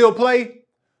 But they still play?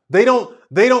 They don't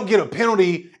get a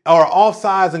penalty or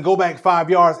offsides and go back 5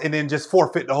 yards and then just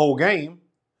forfeit the whole game.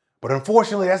 But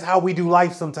unfortunately, that's how we do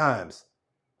life sometimes.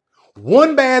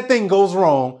 One bad thing goes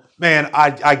wrong, man,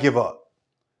 I give up.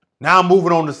 Now I'm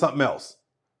moving on to something else,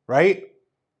 right?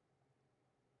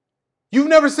 You've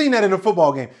never seen that in a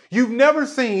football game. You've never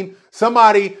seen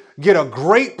somebody get a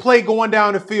great play going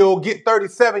down the field, get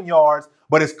 37 yards,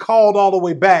 but it's called all the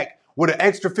way back with an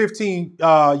extra 15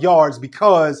 yards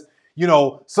because,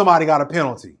 somebody got a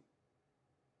penalty.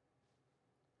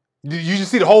 You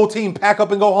just see the whole team pack up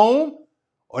and go home?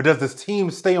 Or does this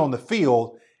team stay on the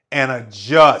field and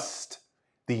adjust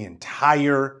the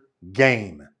entire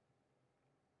game?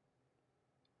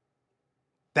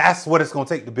 That's what it's going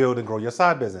to take to build and grow your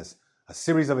side business. A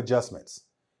series of adjustments.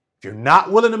 If you're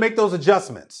not willing to make those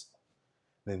adjustments,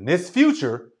 then this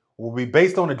future will be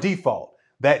based on a default.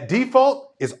 That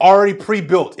default is already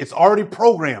pre-built. It's already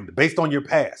programmed based on your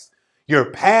past.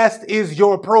 Your past is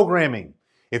your programming.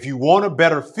 If you want a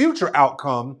better future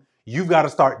outcome, you've got to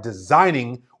start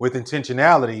designing with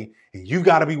intentionality, and you've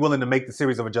got to be willing to make the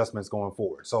series of adjustments going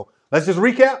forward. So let's just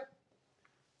recap.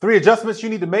 3 adjustments you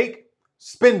need to make.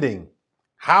 Spending.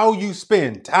 How you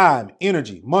spend time,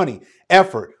 energy, money,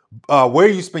 effort, where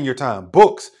you spend your time,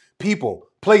 books, people,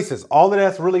 places, all of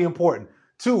that's really important.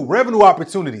 2, revenue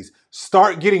opportunities.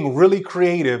 Start getting really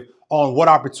creative on what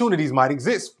opportunities might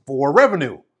exist for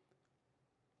revenue.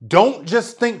 Don't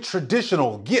just think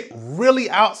traditional. Get really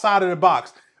outside of the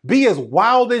box. Be as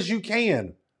wild as you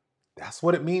can. That's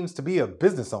what it means to be a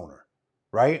business owner,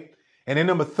 right? And then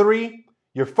number 3,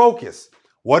 your focus.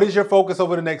 What is your focus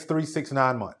over the next 3, 6,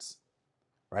 9 months,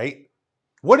 right?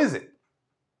 What is it?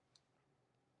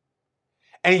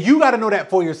 And you got to know that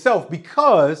for yourself,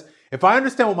 because if I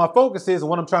understand what my focus is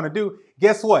and what I'm trying to do,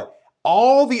 guess what?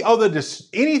 All the other,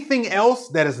 anything else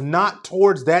that is not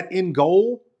towards that end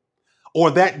goal or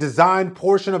that design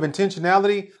portion of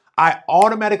intentionality, I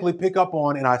automatically pick up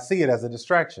on and I see it as a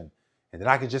distraction. And then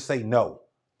I can just say no,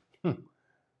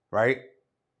 right?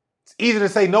 It's easy to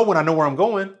say no when I know where I'm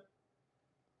going,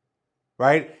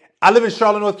 right? I live in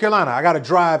Charlotte, North Carolina. I got to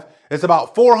drive. It's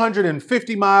about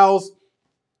 450 miles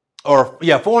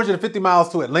 450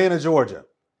 miles to Atlanta, Georgia.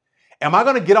 Am I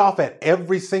going to get off at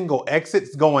every single exit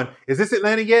going, is this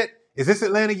Atlanta yet? Is this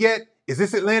Atlanta yet? Is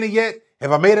this Atlanta yet?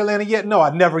 Have I made Atlanta yet? No, I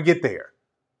never get there.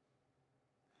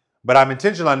 But I'm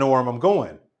intentional. I know where I'm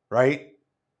going, right?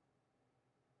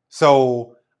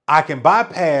 So I can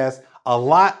bypass a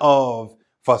lot of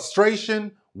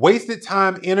frustration, wasted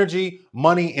time, energy,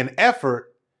 money, and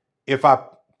effort if I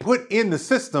put in the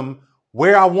system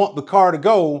where I want the car to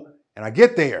go and I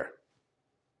get there.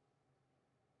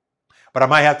 But I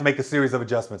might have to make a series of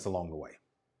adjustments along the way,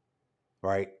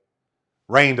 right?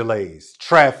 Rain delays,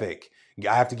 traffic.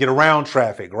 I have to get around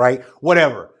traffic, right?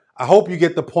 Whatever. I hope you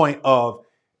get the point of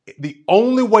the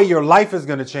only way your life is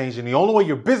going to change and the only way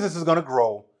your business is going to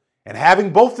grow, and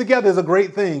having both together is a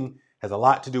great thing, has a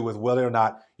lot to do with whether or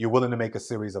not you're willing to make a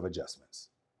series of adjustments.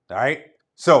 All right.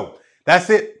 So that's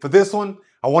it for this one.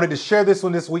 I wanted to share this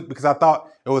one this week because I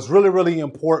thought it was really, really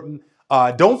important.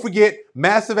 Don't forget,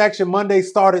 Massive Action Monday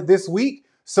started this week.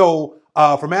 So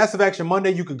for Massive Action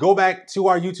Monday, you could go back to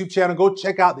our YouTube channel, go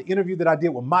check out the interview that I did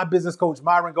with my business coach,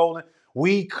 Myron Golden.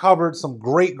 We covered some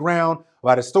great ground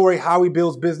about his story, how he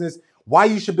builds business, why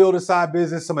you should build a side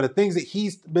business, some of the things that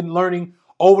he's been learning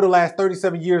over the last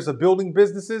 37 years of building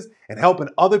businesses and helping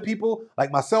other people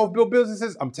like myself build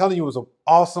businesses. I'm telling you, it was an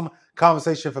awesome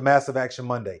conversation for Massive Action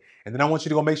Monday. And then I want you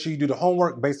to go make sure you do the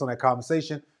homework based on that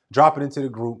conversation, drop it into the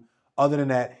group. Other than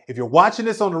that, if you're watching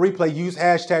this on the replay, use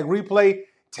hashtag replay.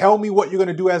 Tell me what you're going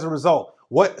to do as a result.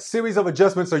 What series of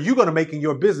adjustments are you going to make in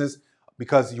your business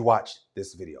because you watched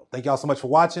this video? Thank y'all so much for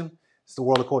watching. It's the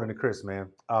World According to Chris, man.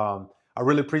 I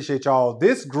really appreciate y'all.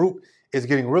 This group is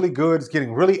getting really good. It's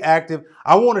getting really active.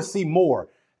 I want to see more.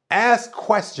 Ask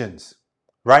questions,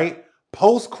 right?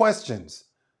 Post questions.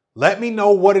 Let me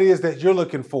know what it is that you're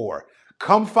looking for.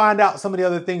 Come find out some of the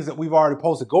other things that we've already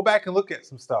posted. Go back and look at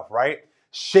some stuff, right?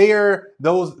 Share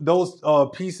those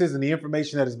pieces and the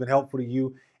information that has been helpful to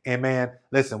you. And man,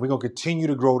 listen, we're going to continue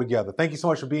to grow together. Thank you so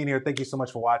much for being here. Thank you so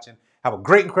much for watching. Have a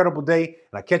great, incredible day. And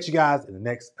I'll catch you guys in the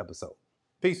next episode.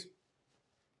 Peace.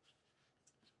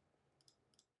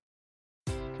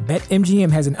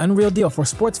 BetMGM has an unreal deal for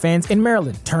sports fans in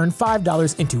Maryland. Turn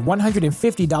 $5 into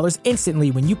 $150 instantly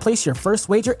when you place your first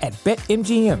wager at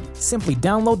BetMGM. Simply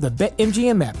download the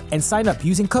BetMGM app and sign up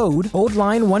using code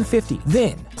OldLine150.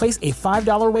 Then, place a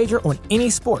 $5 wager on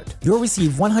any sport. You'll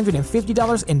receive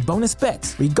 $150 in bonus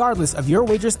bets, regardless of your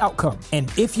wager's outcome.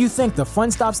 And if you think the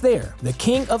fun stops there, the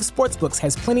king of sportsbooks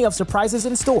has plenty of surprises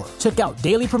in store. Check out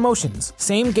daily promotions,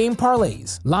 same-game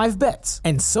parlays, live bets,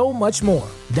 and so much more.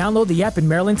 Download the app in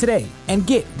Maryland today and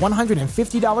get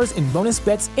 $150 in bonus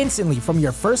bets instantly from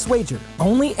your first wager.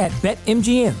 Only at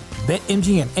BetMGM.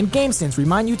 BetMGM and GameSense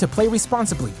remind you to play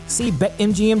responsibly. See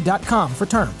BetMGM.com for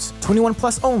terms. 21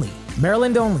 plus only.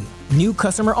 Maryland only. New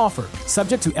customer offer.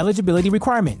 Subject to eligibility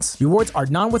requirements. Rewards are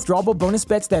non-withdrawable bonus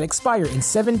bets that expire in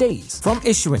 7 days. From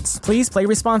issuance, please play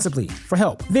responsibly. For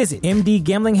help, visit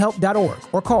mdgamblinghelp.org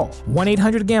or call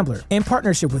 1-800-GAMBLER in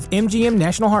partnership with MGM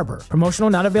National Harbor. Promotional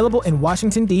not available in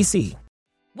Washington, D.C.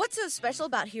 What's so special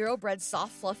about Hero Bread's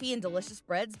soft, fluffy, and delicious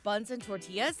breads, buns, and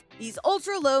tortillas? These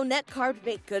ultra-low net-carb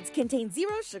baked goods contain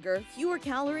zero sugar, fewer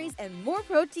calories, and more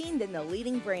protein than the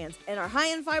leading brands, and are high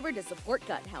in fiber to support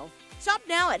gut health. Shop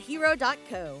now at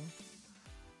hero.co.